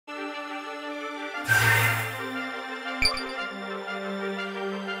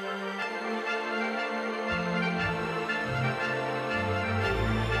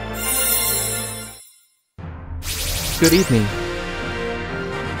Good evening.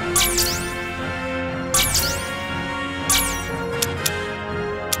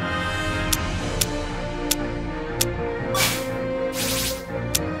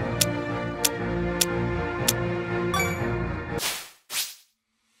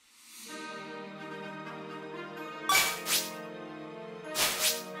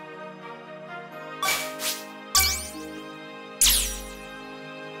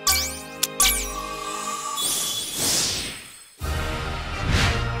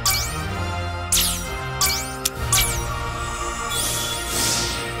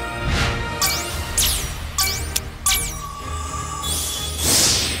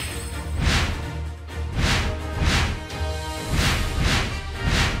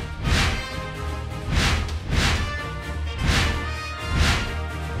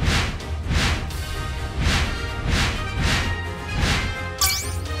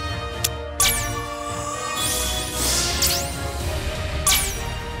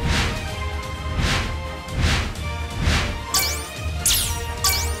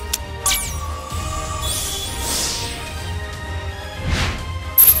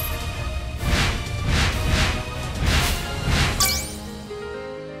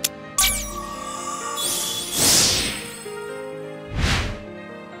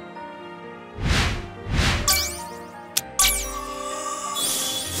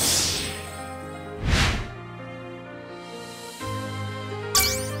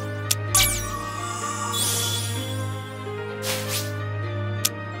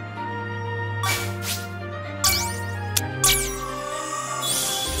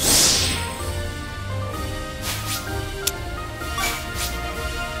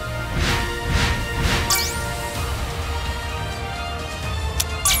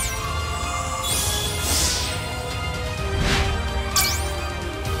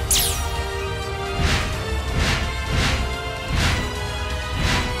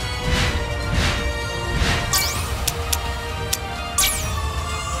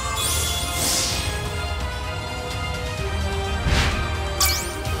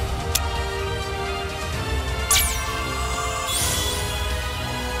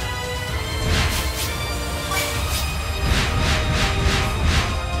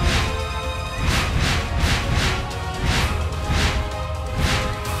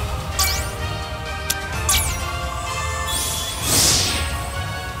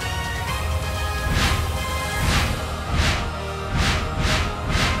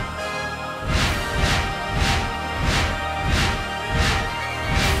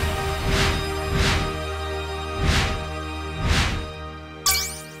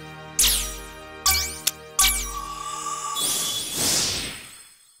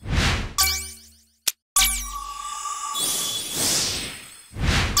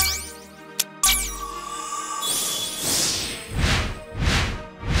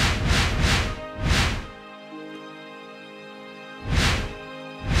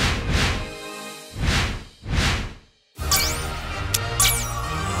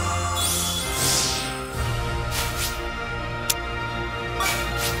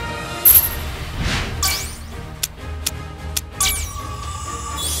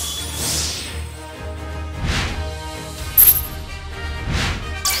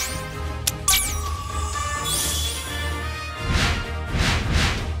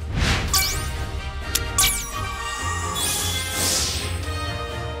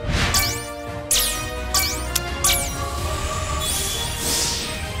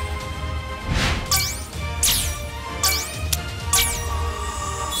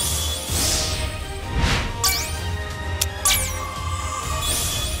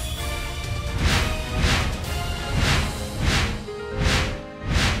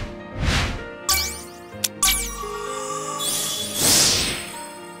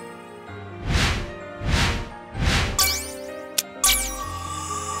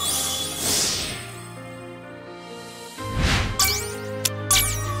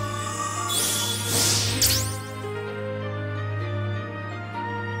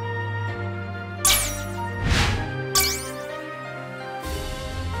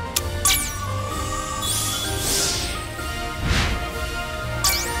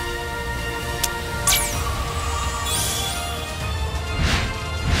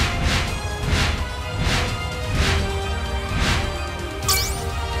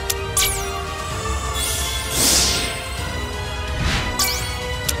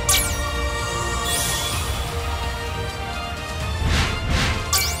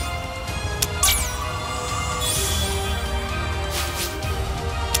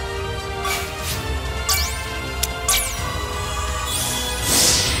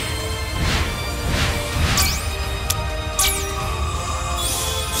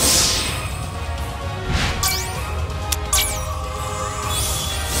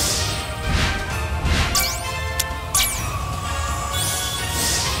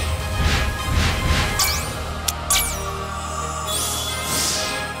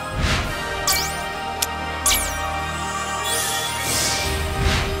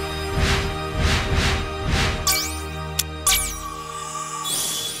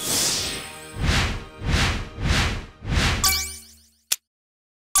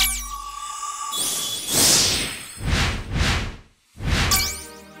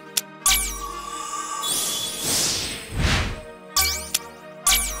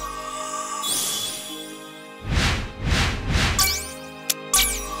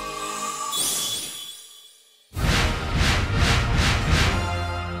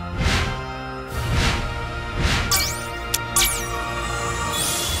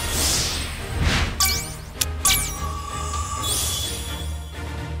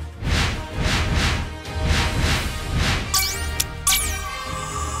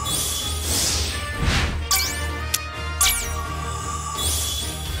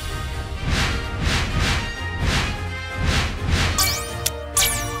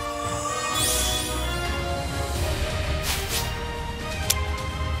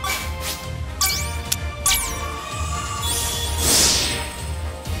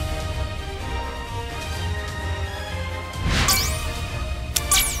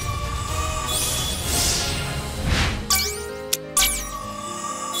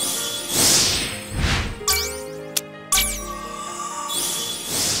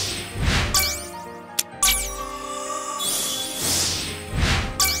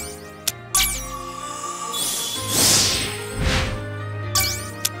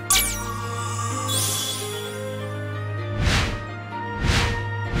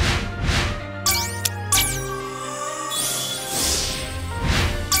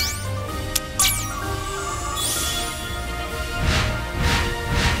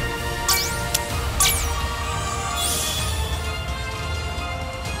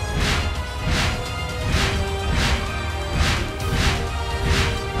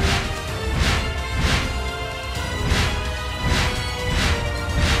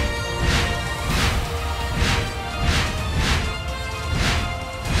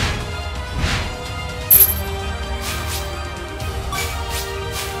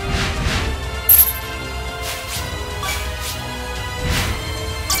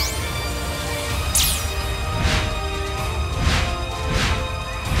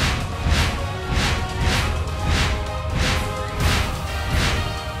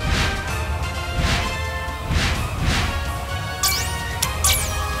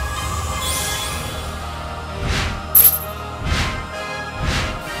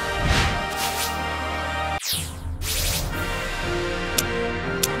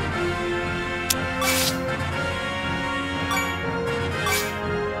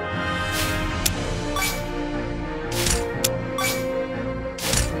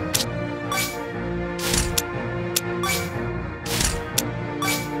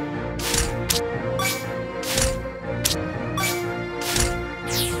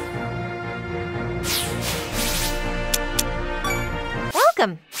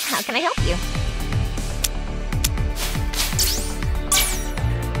 How can I help you?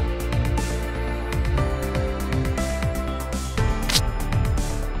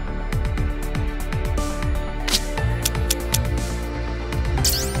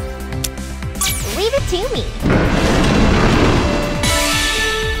 Leave it to me.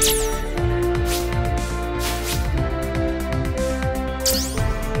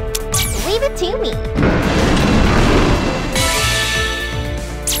 Leave it to me.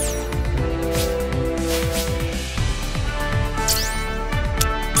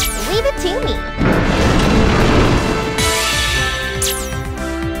 Leave it to me.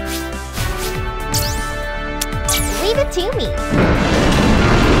 Leave it to me.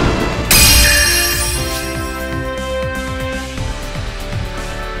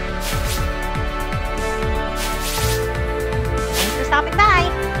 Thanks for stopping by.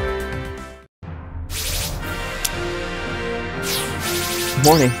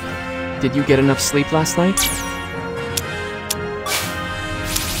 Morning. Did you get enough sleep last night?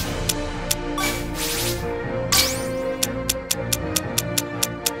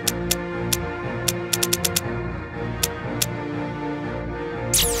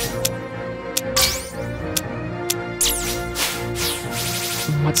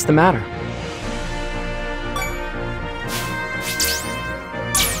 What's the matter?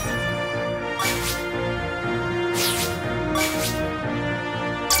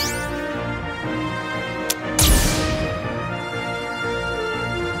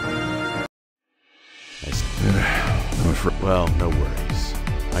 Well, no worries.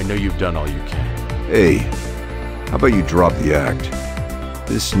 I know you've done all you can. Hey, how about you drop the act?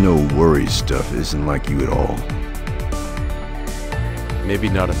 This no worries stuff isn't like you at all. Maybe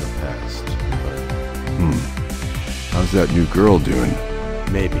not in the past, but... How's that new girl doing?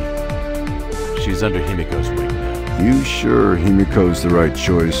 maybe. She's under Himiko's wing now. You sure Himiko's the right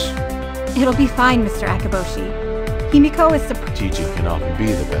choice? It'll be fine, Mr. Akaboshi. Himiko is Teaching can often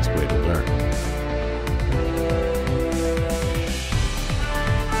be the best way to learn.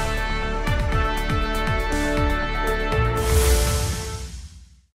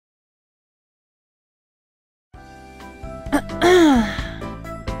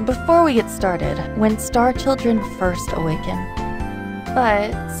 Before we get started, when star children first awaken.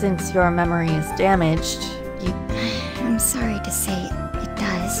 But since your memory is damaged, you... I'm sorry to say it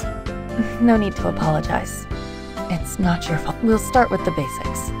does. No need to apologize. It's not your fault. We'll start with the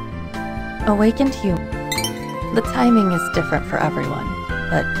basics. Awakened human. The timing is different for everyone,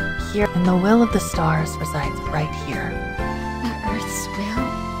 but here, in the will of the stars resides right here. The Earth's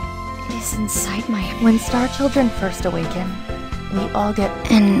will is inside my... When star children first awaken, we all get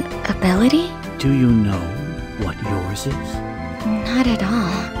An ability? Do you know what yours is? Not at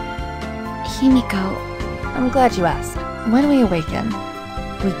all. Himiko... I'm glad you asked. When we awaken,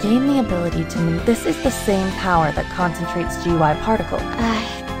 we gain the ability to move. This is the same power that concentrates GY particles.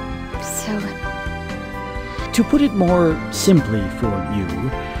 So... To put it more simply for you,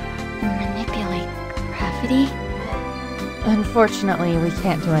 manipulate gravity? Unfortunately, we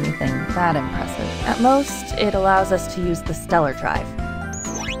can't do anything that impressive. At most, it allows us to use the stellar drive.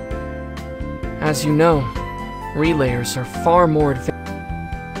 As you know, relayers are far more advanced.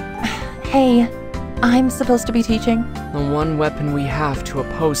 Hey, I'm supposed to be teaching? The one weapon we have to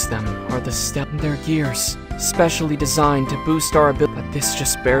oppose them are the their gears, specially designed to boost our ability. But this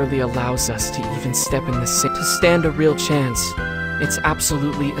just barely allows us to even step in the same. To stand a real chance, it's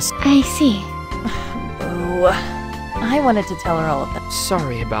absolutely I see. Boo. I wanted to tell her all of that.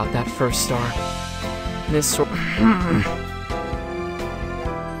 Sorry about that, First Star. This sort.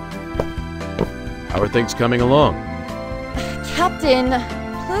 How are things coming along? Captain,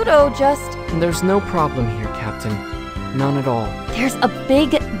 Pluto just... There's no problem here, Captain. None at all. There's a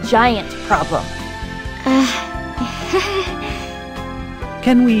big, giant problem.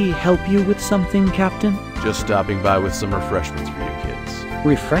 can we help you with something, Captain? Just stopping by with some refreshments for you kids.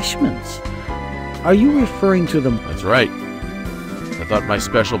 Refreshments? Are you referring to them? That's right. I thought my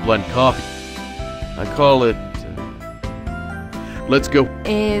special blend coffee. I call it... Let's go.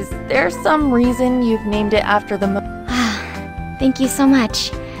 Is there some reason you've named it after the Thank you so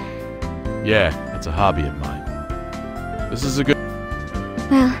much. Yeah, it's a hobby of mine. This is a good...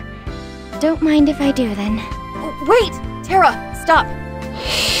 Well, don't mind if I do then. Wait! Tara, stop!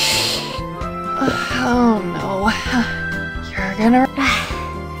 Oh no. You're gonna...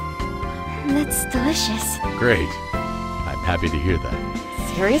 That's delicious. Great. I'm happy to hear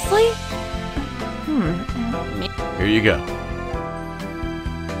that. Seriously? Here you go.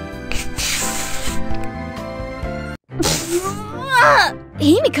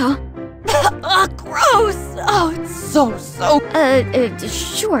 Himiko! Gross! Oh, it's so...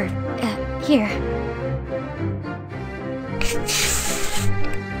 Sure. Here.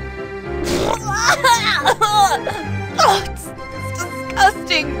 Oh, it's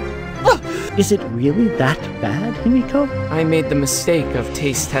disgusting. Is it really that bad, Himiko? I made the mistake of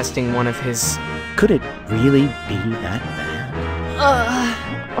taste testing one of his... Could it really be that bad?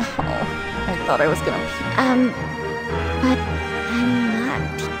 I thought I was gonna puke. But I'm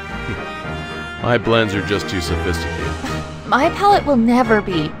not. My blends are just too sophisticated. My palate will never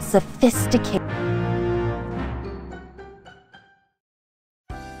be sophisticated.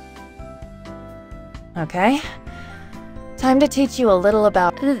 Okay. Time to teach you a little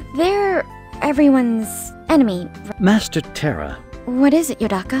about... They're everyone's enemy. Master Terra, What is it,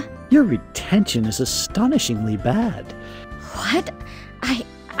 Yodaka? your retention is astonishingly bad. What?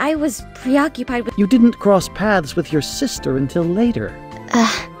 I was preoccupied with... You didn't cross paths with your sister until later.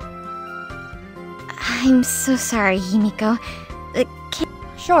 I'm so sorry, Himiko.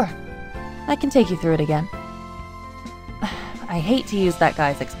 Sure. I can take you through it again. I hate to use that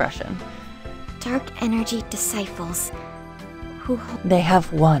guy's expression. Dark energy disciples who... They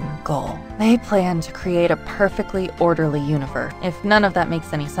have one goal. They plan to create a perfectly orderly universe. If none of that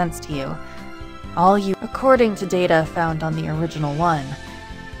makes any sense to you, according to data found on the original one,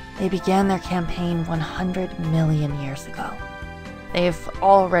 they began their campaign 100 million years ago. They've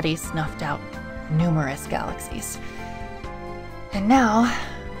already snuffed out numerous galaxies. And now,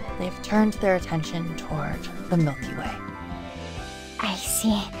 they've turned their attention toward the Milky Way. I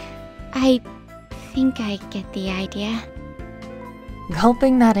see. I think I get the idea.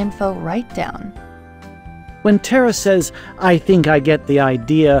 Gulping that info right down. When Terra says, "I think I get the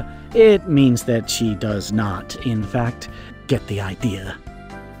idea," it means that she does not, in fact, get the idea.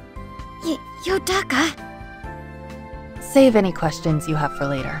 Yodaka! Save any questions you have for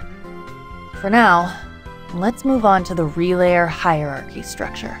later. For now, let's move on to the relayer hierarchy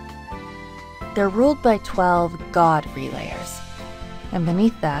structure. They're ruled by 12 god relayers, and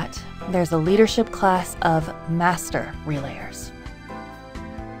beneath that, there's a leadership class of master relayers.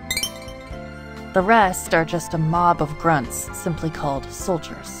 The rest are just a mob of grunts, simply called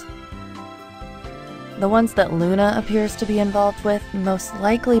soldiers. The ones that Luna appears to be involved with most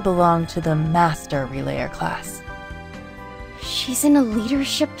likely belong to the master relayer class. She's in a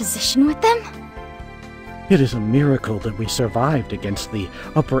leadership position with them? It is a miracle that we survived against the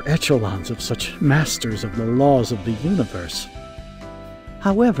upper echelons of such masters of the laws of the universe.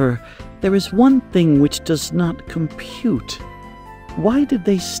 However, there is one thing which does not compute. Why did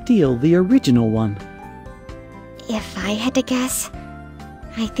they steal the original one? If I had to guess,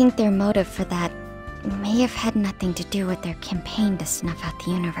 I think their motive for that may have had nothing to do with their campaign to snuff out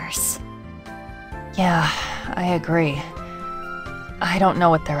the universe. Yeah, I agree. I don't know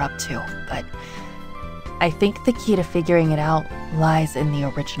what they're up to, but I think the key to figuring it out lies in the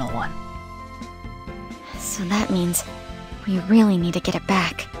original one. So that means we really need to get it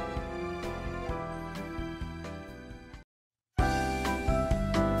back.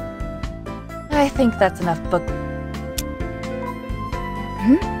 I think that's enough book.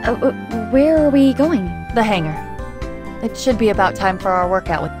 Where are we going? The hangar. It should be about time for our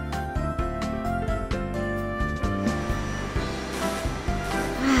workout with...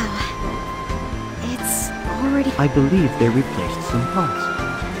 Wow. It's already... I believe they replaced some parts.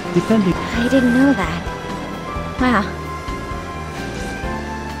 Depending... I didn't know that. Wow.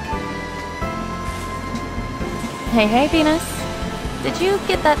 Hey, Venus. Did you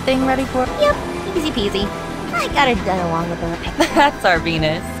get that thing ready for... Yep, easy peasy. I got it done along with her. That's our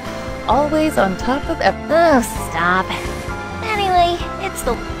Venus. Always on top of Oh, stop. Anyway, it's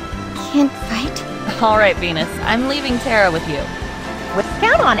the... Can't fight? Alright, Venus. I'm leaving Terra with you.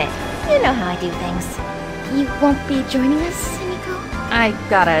 Count on it. You know how I do things. You won't be joining us, Himiko? I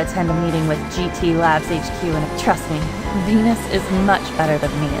gotta attend a meeting with GT Labs HQ, and trust me, Venus is much better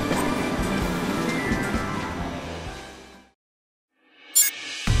than me at this.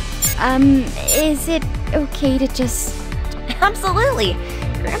 Is it okay to just... Absolutely.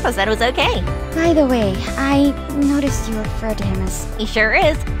 Grandpa said it was okay. By the way, I noticed you referred to him as... He sure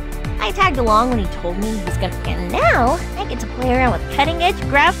is. I tagged along when he told me he was gonna... And now, I get to play around with cutting-edge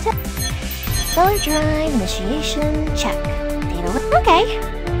grav tech. Color drive, initiation, check. Data... Okay.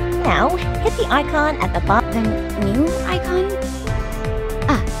 Now, hit the icon at the bottom. The new icon?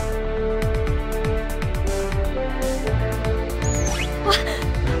 Ah.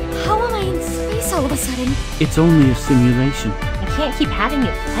 How am I in space all of a sudden? It's only a simulation. I can't keep having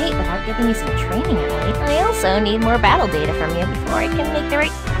you fight without giving you some training, Ellie. I also need more battle data from you before I can make the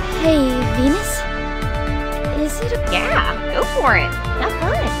right... Hey, Venus? Is it a... Yeah, go for it. Have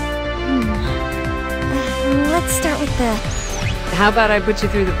fun. let's start with the... How about I put you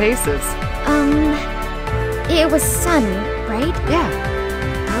through the paces? It was Sun, right? Yeah.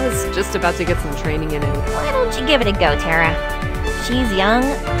 I was just about to get some training in it. Why don't you give it a go, Tara? She's young.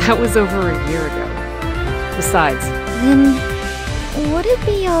 That was over a year ago. Besides... Then, would it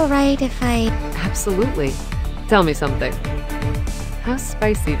be alright if I... Absolutely. Tell me something. How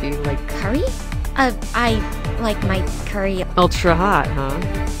spicy do you like? Curry? I like my curry... Ultra hot, huh?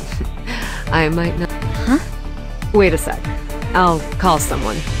 I might not... Huh? Wait a sec. I'll call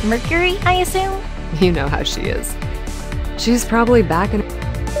someone. Mercury, I assume? You know how she is. She's probably back in...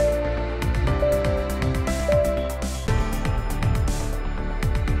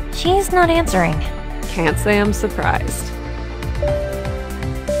 She's not answering. Can't say I'm surprised.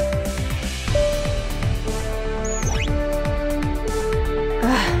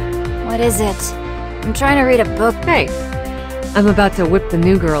 What is it? I'm trying to read a book. Hey, I'm about to whip the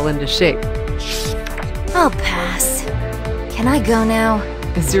new girl into shape. I'll pass. Can I go now?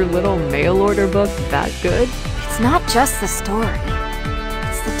 Is your little mail order book that good? It's not just the story.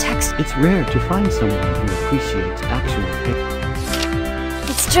 It's the text. It's rare to find someone who appreciates actual paper.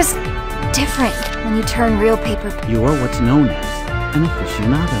 It's just different when you turn real paper. You're what's known as an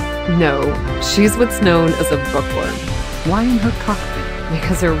aficionado. No, she's what's known as a bookworm. Why in her cockpit?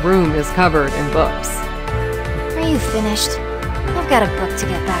 Because her room is covered in books. Are you finished? I've got a book to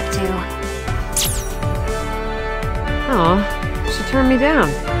get back to. Aw, she turned me down.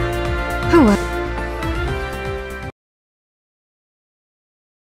 Oh well.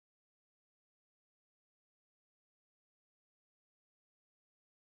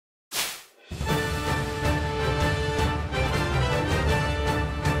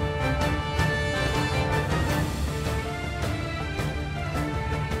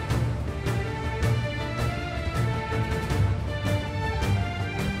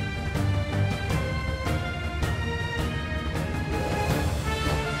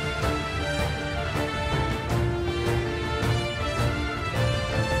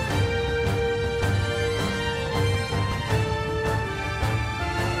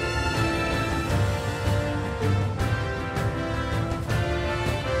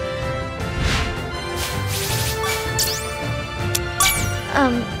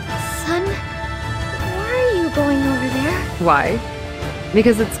 Son? Why are you going over there? Why?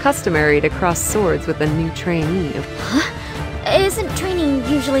 Because it's customary to cross swords with a new trainee. Huh? Isn't training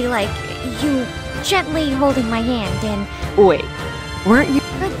usually like you gently holding my hand and... Wait, weren't you...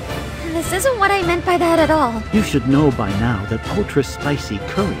 But this isn't what I meant by that at all. You should know by now that ultra-spicy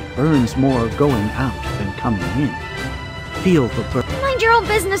curry burns more going out than coming in. Feel the burn. Mind your own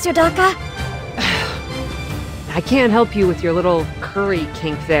business, Yodaka. I can't help you with your little curry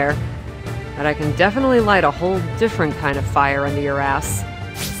kink there, but I can definitely light a whole different kind of fire under your ass.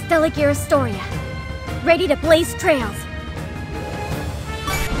 Stellic Astoria. Ready to blaze trails.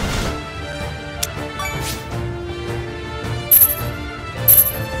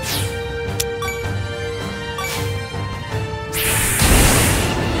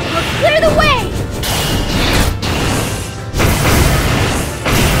 Clear the way!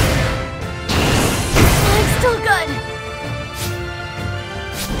 I'm still good.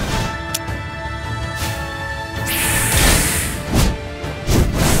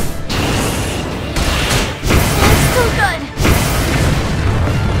 I'm still good.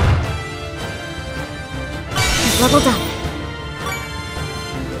 Leveled up.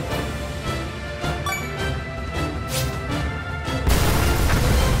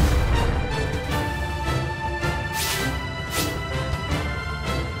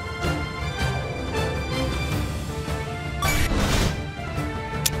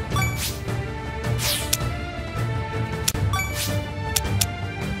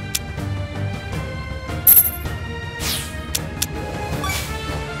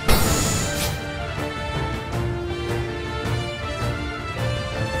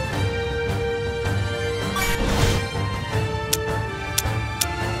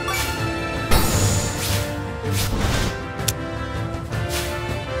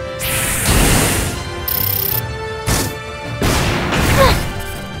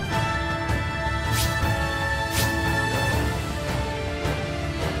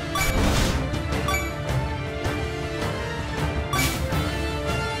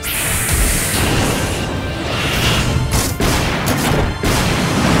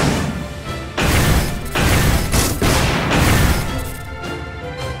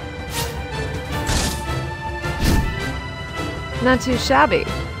 Not too shabby.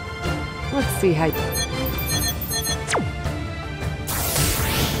 Let's see how...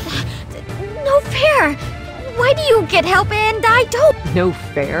 No fair! Why do you get help and I don't? No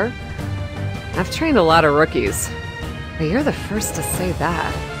fair? I've trained a lot of rookies, but you're the first to say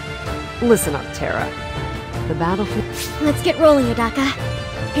that. Listen up, Terra. The battlefield... Let's get rolling, Yodaka.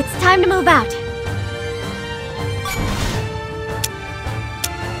 It's time to move out.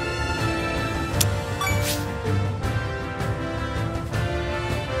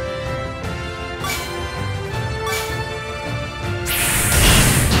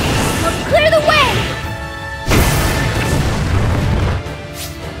 Clear the way!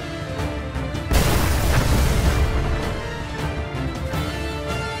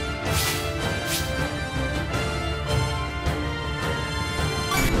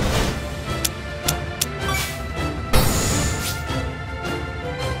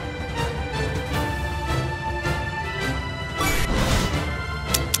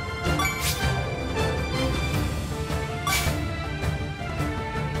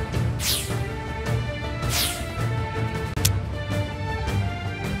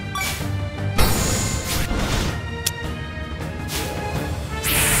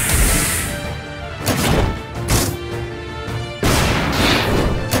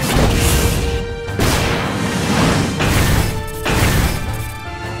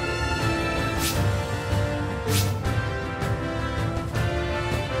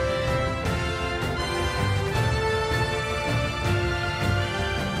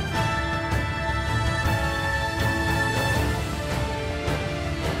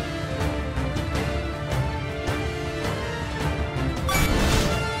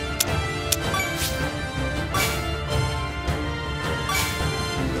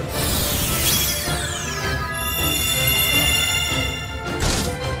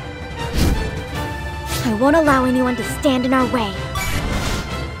 I won't allow anyone to stand in our way.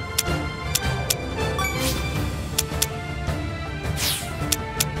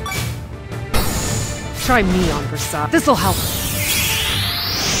 Try me on Versailles. This'll help.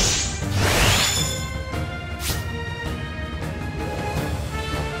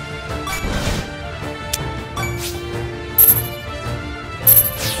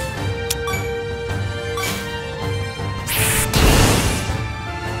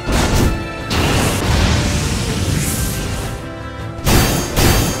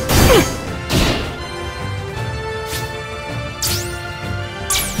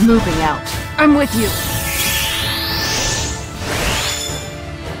 Moving out. I'm with you.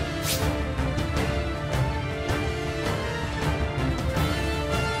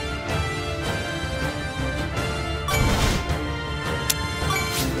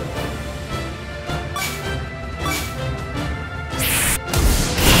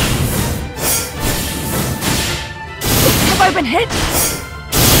 Have I been hit?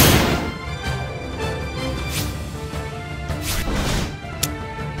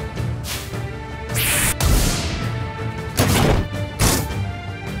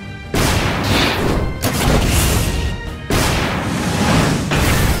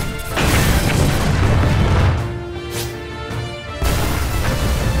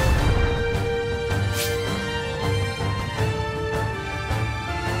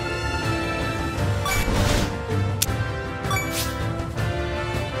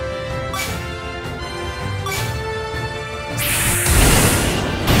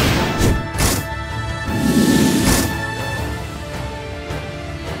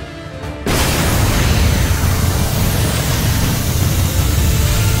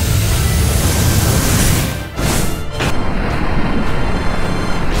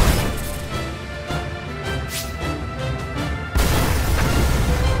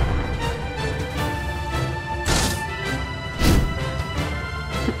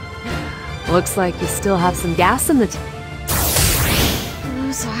 Looks like you still have some gas in the Those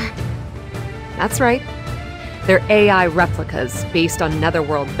are... That's right. They're AI replicas based on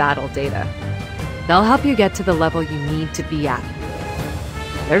Netherworld battle data. They'll help you get to the level you need to be at.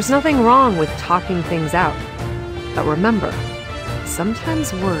 There's nothing wrong with talking things out. But remember,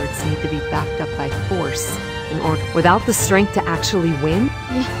 sometimes words need to be backed up by force in order... Without the strength to actually win?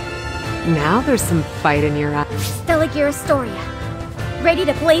 Yeah. Now there's some fight in your eyes. Stella Astoria. Ready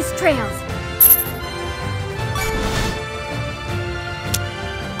to blaze trails.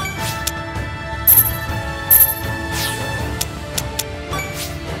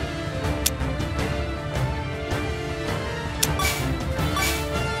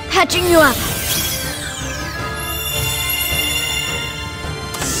 Catching you up.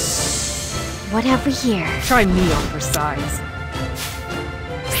 What have we here? Try me on for size.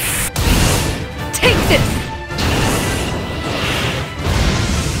 Take this!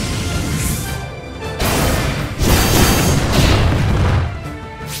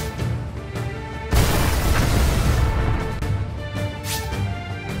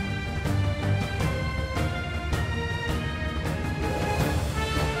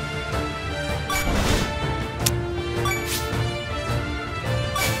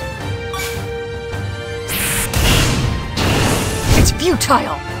 It's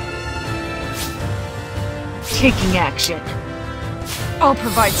futile! Taking action. I'll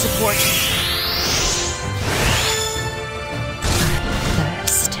provide support.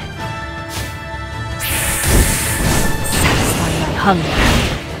 Thirst. Satisfy my hunger.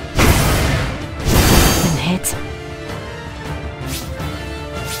 Been hit.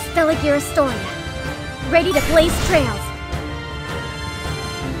 Stella Gear Astoria. Ready to blaze trails.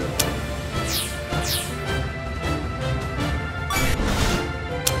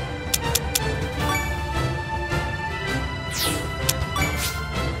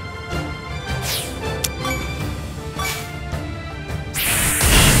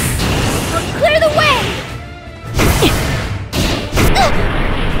 Clear the way!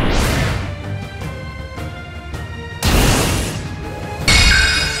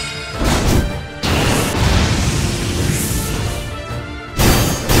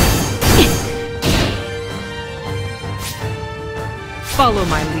 Follow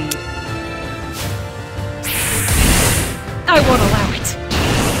my lead. I won't allow it.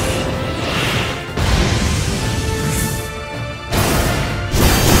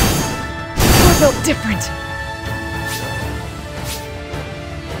 You're built different.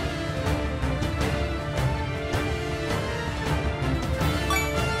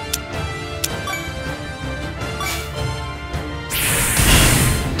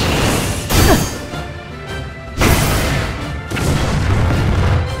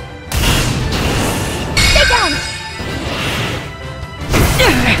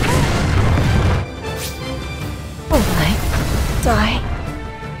 Die.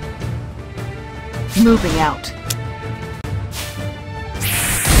 Moving out.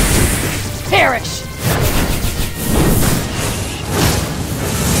 Perish!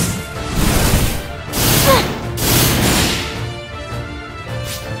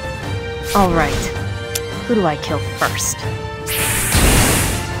 All right. Who do I kill first?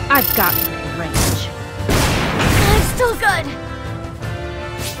 I've got range. I'm still good.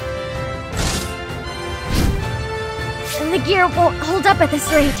 The gear won't hold up at this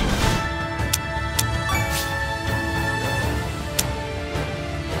rate.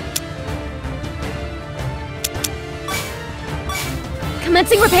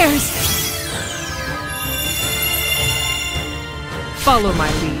 Commencing repairs. Follow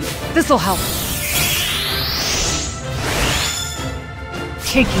my lead. This'll help.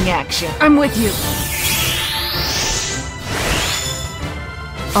 Taking action. I'm with you.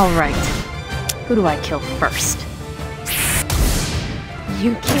 All right. Who do I kill first?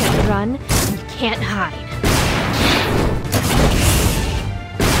 You can't run, you can't hide.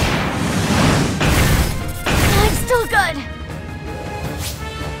 I'm still good.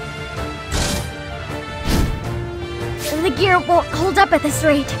 The gear won't hold up at this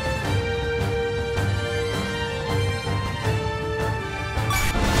rate.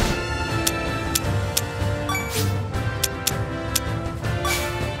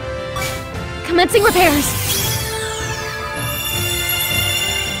 Commencing repairs.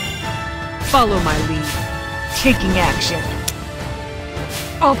 Follow my lead. Taking action.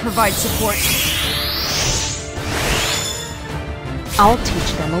 I'll provide support. I'll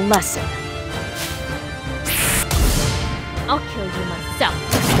teach them a lesson. I'll kill you myself.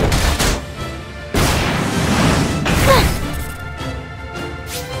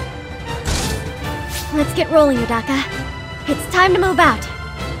 Let's get rolling, Udaka. It's time to move out.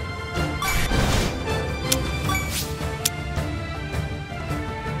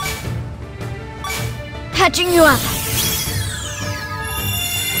 Patching you up.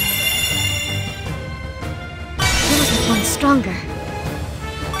 Yours is one stronger.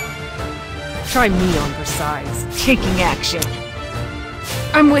 Try me on for size. Taking action.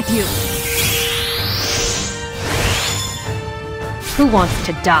 I'm with you. Who wants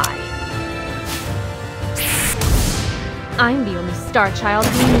to die? I'm the only Star Child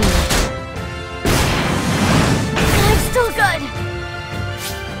you need. I'm still good.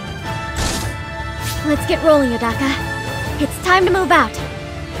 Let's get rolling, Udaka. It's time to move out.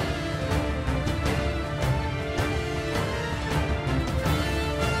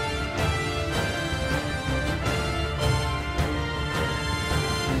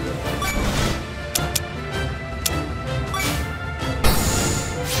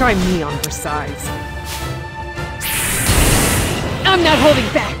 Try me on for size. I'm not holding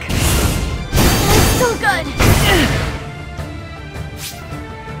back. I'm still good.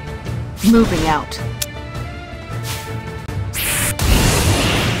 Moving out.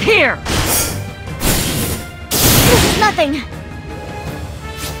 Here! This is nothing.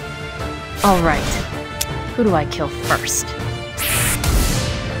 All right. Who do I kill first?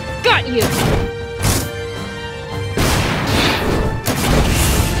 Got you!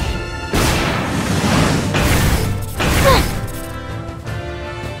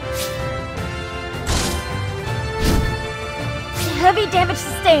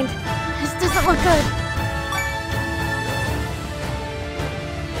 sustained. This doesn't look good.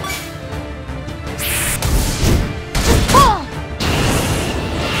 Just fall!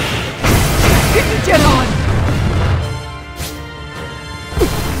 Get on!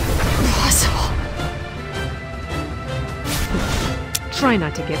 Impossible. Try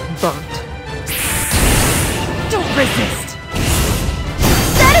not to get burnt. Don't resist!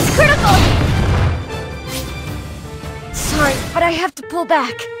 That is critical! Sorry, but I have to pull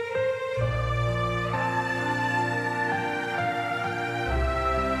back.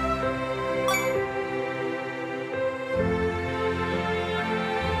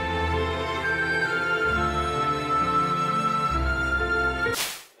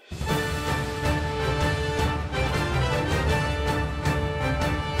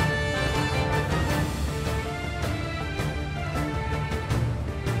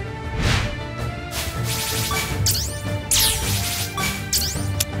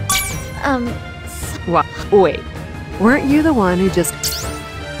 What? Wait. Weren't you the one who just...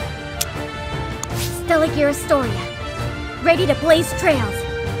 Stella Girastoria. Ready to blaze trails.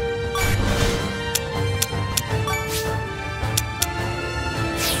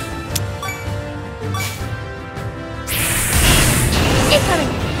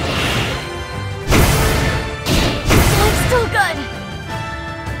 Incoming! I'm still good!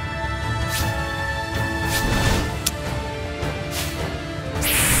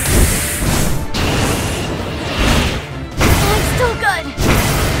 I'm still good!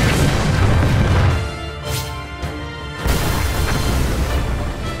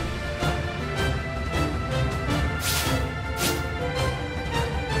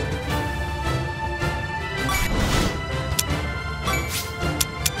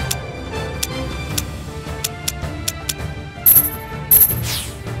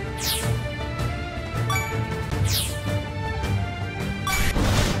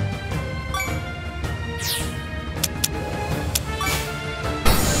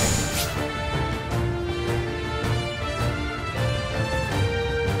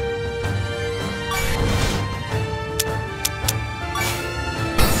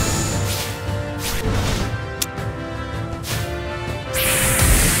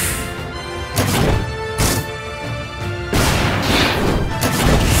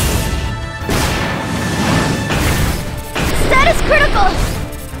 Status critical!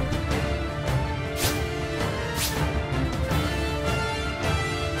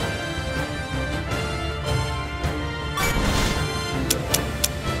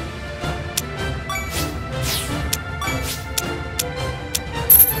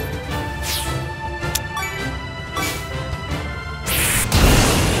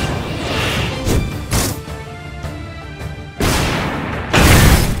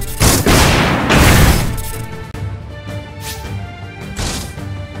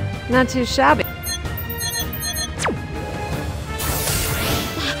 Not too shabby.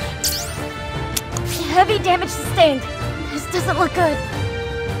 Heavy damage sustained. This doesn't look good.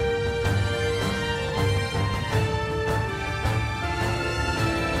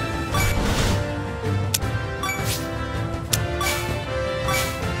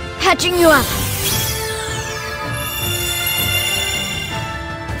 Patching you up.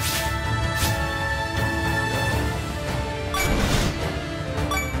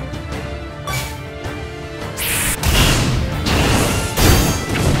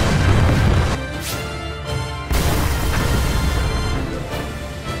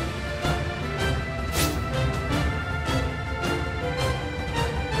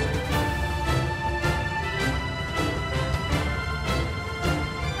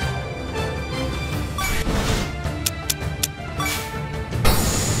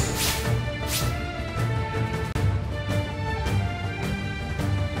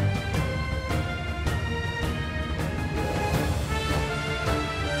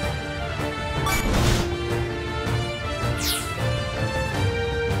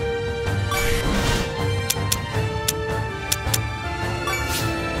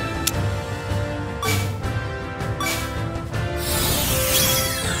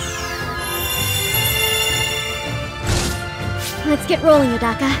 Let's get rolling,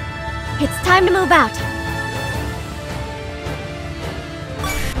 Yodaka. It's time to move out.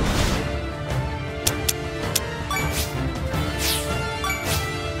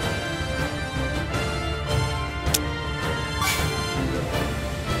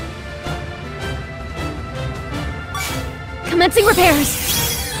 Commencing repairs.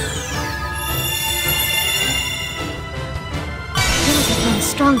 Feels like I'm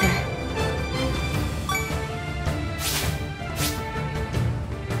stronger.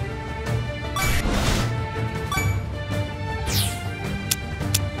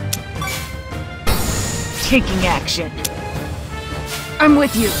 taking action. I'm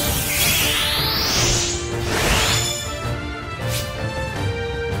with you.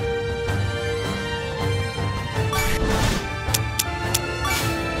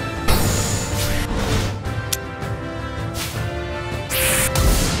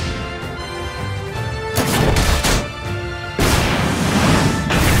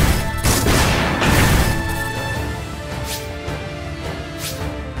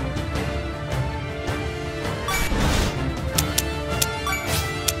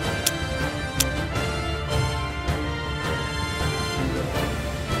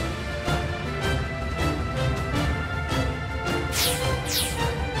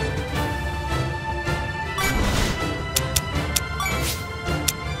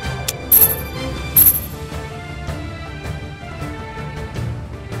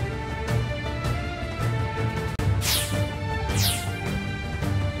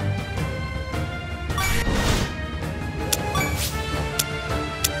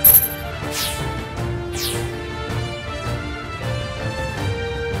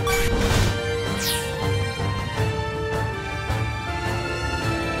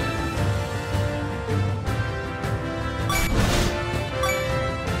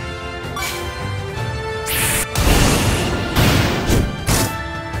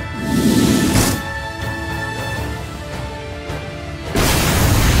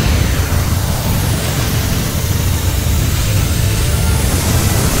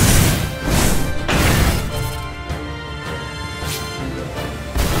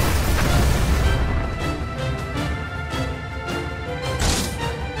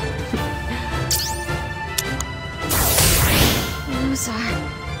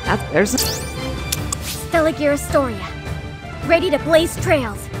 There's Stellar Astoria. Ready to blaze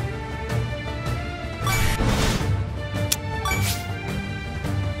trails.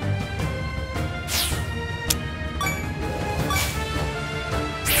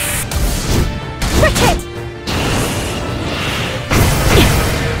 Cricket!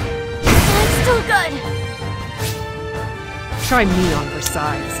 I'm still good. Try me on for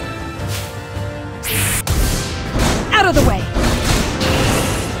size. Out of the way!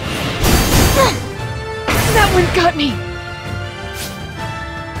 That one got me!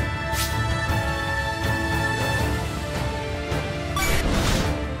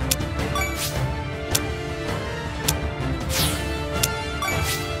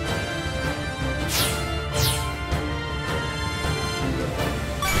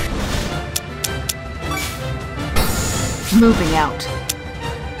 Moving out.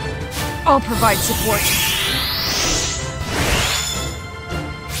 I'll provide support.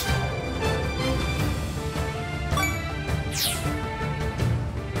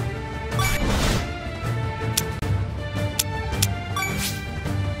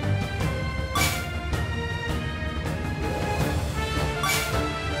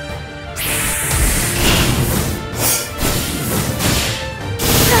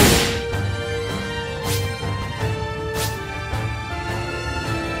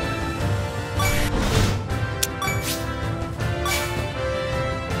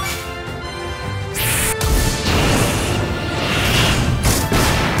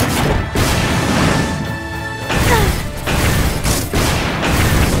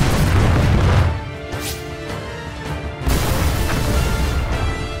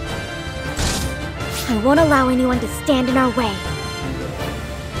 I won't allow anyone to stand in our way.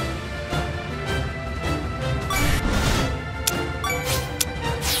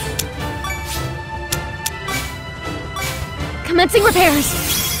 Commencing repairs!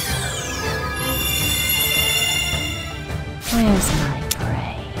 Where's my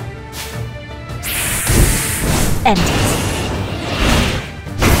prey? End it.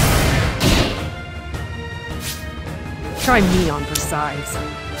 Try me on for size.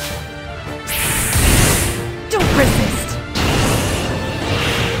 Don't resist!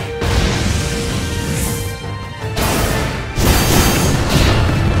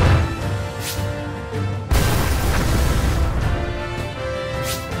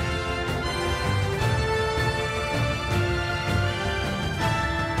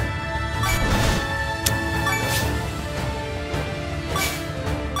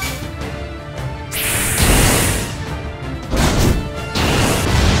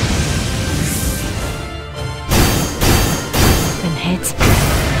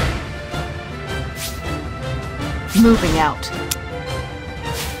 Moving out.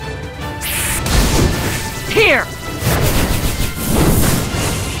 Here!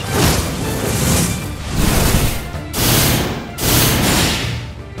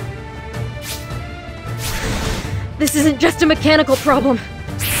 This isn't just a mechanical problem.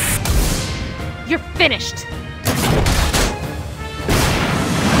 You're finished!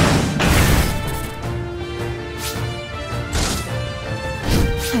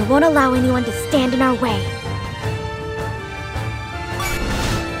 I won't allow anyone to stand in our way.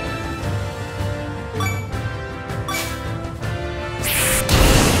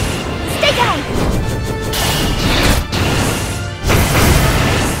 Stay down!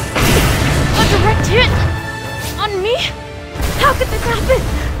 A direct hit! On me? How could this happen?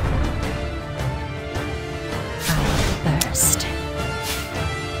 Thirst.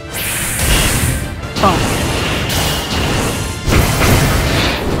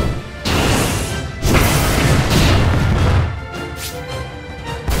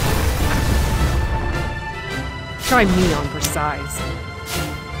 Try me on for size.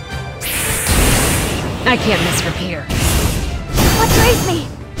 I can't miss from here. Let's raise me!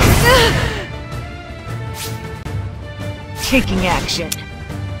 Taking action.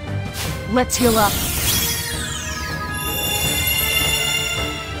 Let's heal up.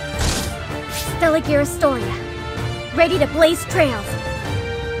 Stella Astoria, ready to blaze trails.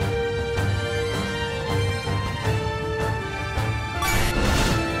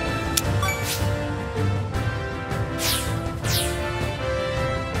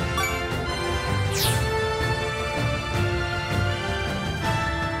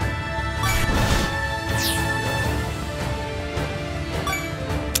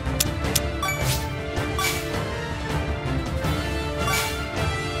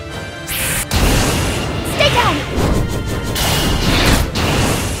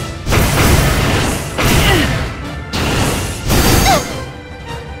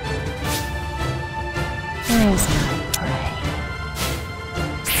 There's my prey.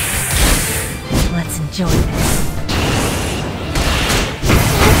 Let's enjoy this.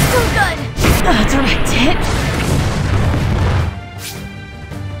 That's so good! Direct hit.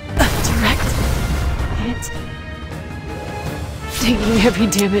 Direct hit. Taking heavy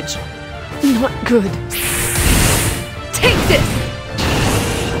damage. Not good. Take this!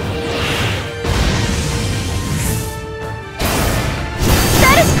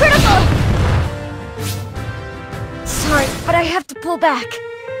 That is critical! Sorry, but I have to pull back.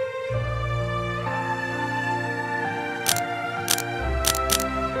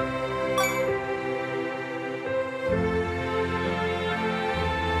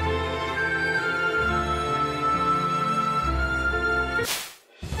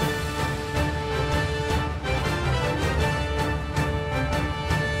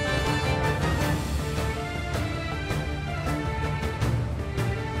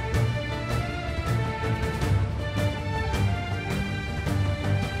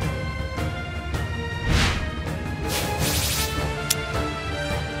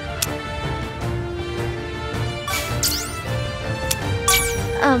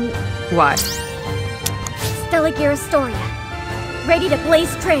 Why? Stella Astoria, ready to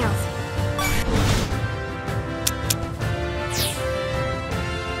blaze trails.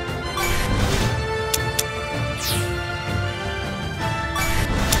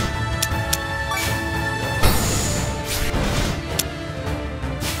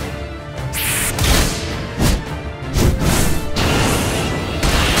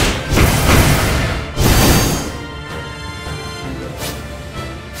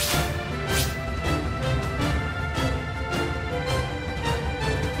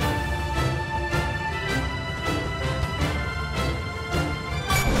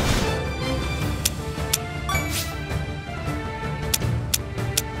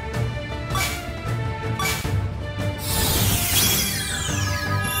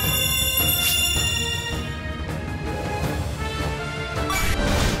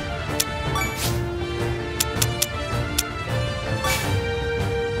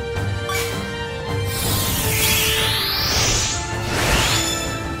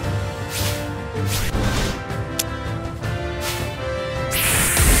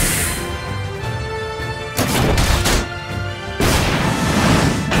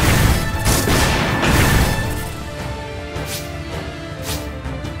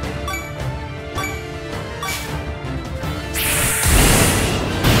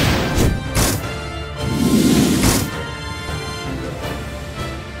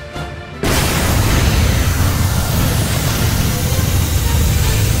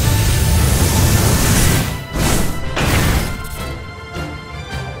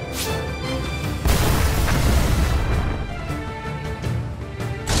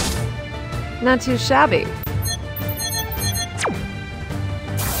 Not too shabby.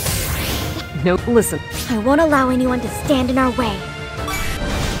 No, listen. I won't allow anyone to stand in our way.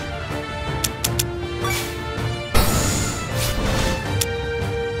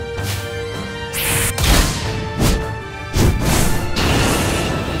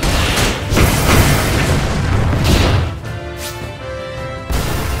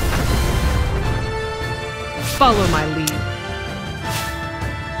 Follow my lead.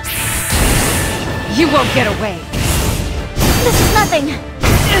 You won't get away. This is nothing.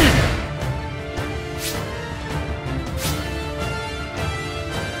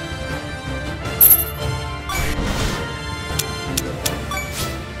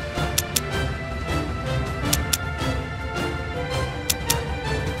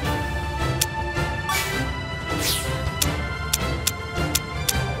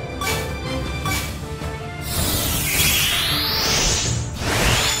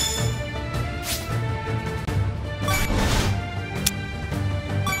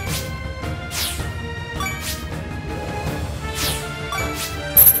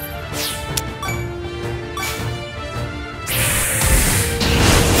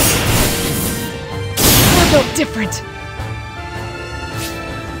 Built different.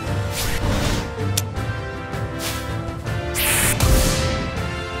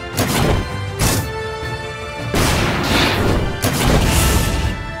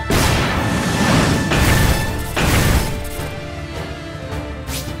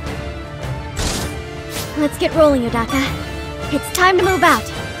 Let's get rolling, Yodaka. It's time to move out.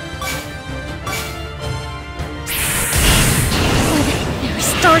 Oh, there's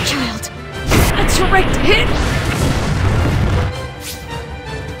Star Child. A direct hit!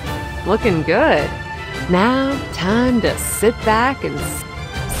 Looking good. Now, time to sit back and... Sorry,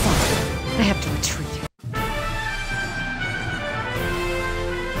 I have to retreat.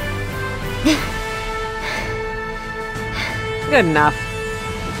 Good enough.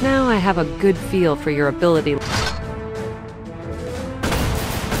 Now I have a good feel for your ability. I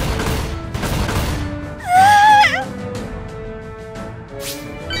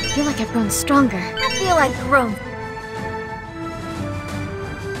feel like I've grown stronger. I feel I've grown.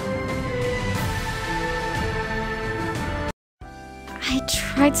 I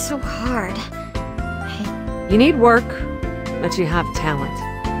tried so hard. You need work, but you have talent.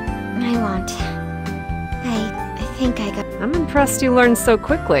 I won't. I think I got... I'm impressed you learned so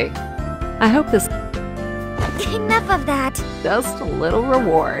quickly. I hope this... Enough of that. Just a little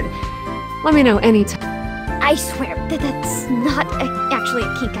reward. Let me know anytime. I swear that that's not actually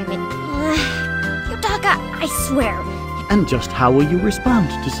a kink I'm in. Yodaka, I swear. And just how will you respond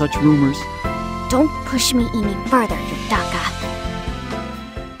to such rumors? Don't push me any further, Yodaka.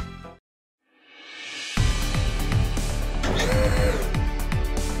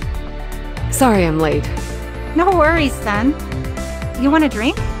 Sorry I'm late. No worries, son. You want a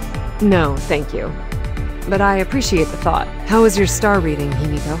drink? No, thank you. But I appreciate the thought. How was your star reading,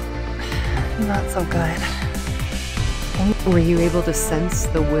 Himiko? Not so good. Were you able to sense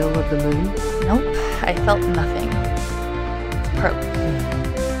the will of the moon? Nope, I felt nothing.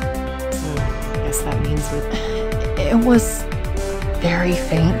 So, I guess that means with It was very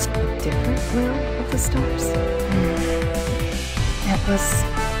faint. a different will of the stars? It was...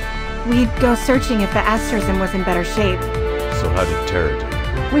 We'd go searching if the asterism was in better shape. So how did Terra do?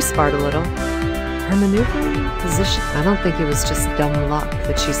 We sparred a little. Her maneuvering, position... I don't think it was just dumb luck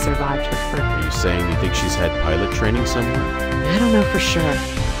that she survived her first. Are you saying you think she's had pilot training somewhere? I don't know for sure. But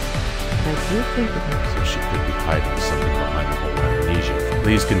I do think that... So she could be hiding something behind the whole amnesia.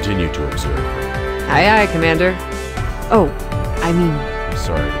 Please continue to observe. Aye, aye, Commander. Oh, I mean... I'm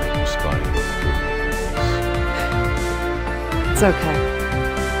sorry to make you spotty. It's okay.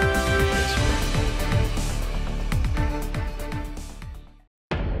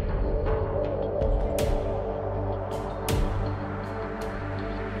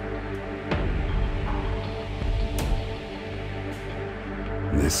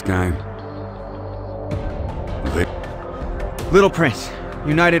 This guy? Little Prince,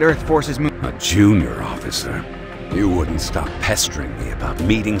 United Earth Forces move. A junior officer. You wouldn't stop pestering me about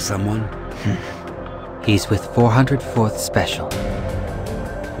meeting someone? He's with 404th Special.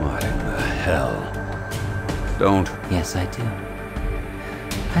 What in the hell? Don't... Yes, I do.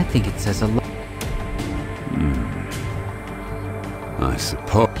 I think it says a lot. I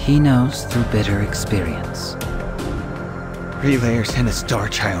suppose... He knows through bitter experience. Relayers and the Star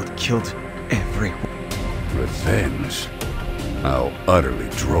Child killed everyone. Revenge? How utterly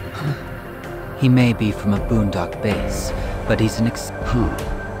droll. He may be from a boondock base, but he's an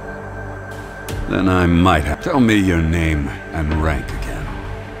Then I might have... Tell me your name and rank again.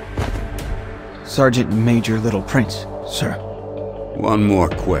 Sergeant Major Little Prince, sir. One more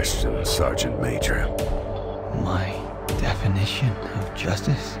question, Sergeant Major. My definition of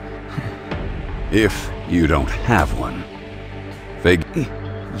justice? If you don't have one,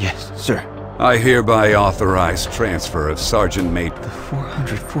 Yes, sir. I hereby authorize transfer of Sergeant Major. The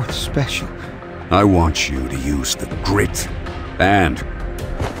 404th Special. I want you to use the grit and...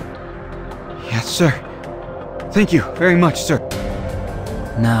 Yes, sir. Thank you very much, sir.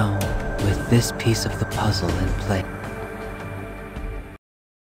 Now, with this piece of the puzzle in play.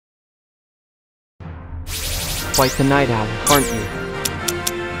 Quite the night owl, aren't you?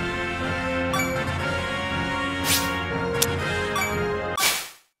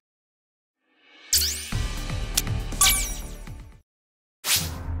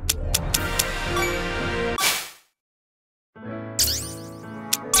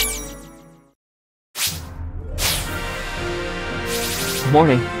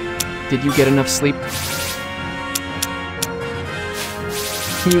 Morning. Did you get enough sleep?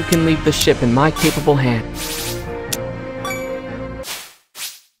 You can leave the ship in my capable hand.